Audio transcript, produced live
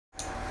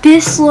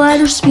This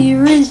letter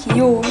sphere is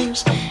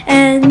yours,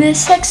 and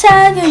this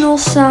hexagonal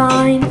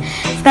sign,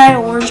 that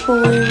orange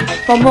balloon,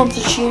 the month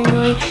of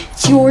January,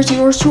 it's yours,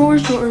 yours,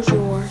 yours, yours,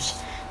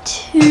 yours.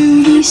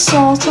 2D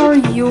salts are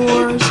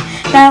yours,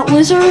 that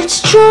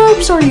lizard's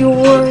germs are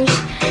yours.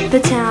 The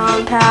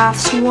town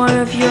paths, one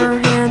of your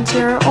hands,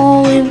 are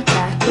all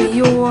emphatically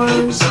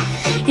yours.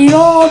 It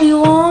all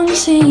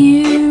belongs to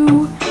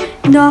you,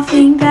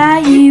 nothing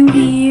that you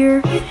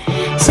hear.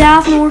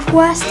 South,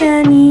 northwest,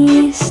 and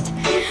east,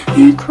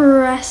 you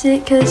caress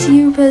it 'cause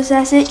you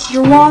possess it.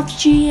 You're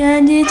watchy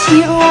and it's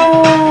yours.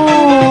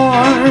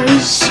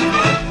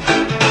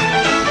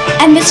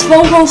 And this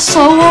vocal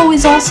solo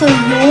is also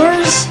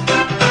yours.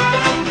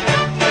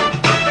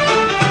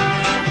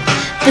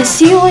 The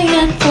ceiling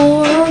and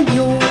floor are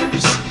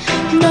yours.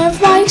 None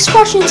of my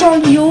expressions are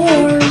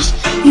yours.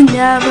 You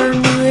never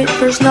knew it,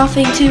 there's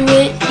nothing to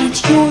it.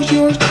 It's yours,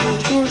 yours,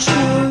 yours, yours,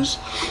 yours.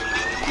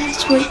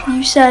 That's what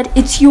you said,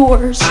 it's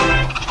yours.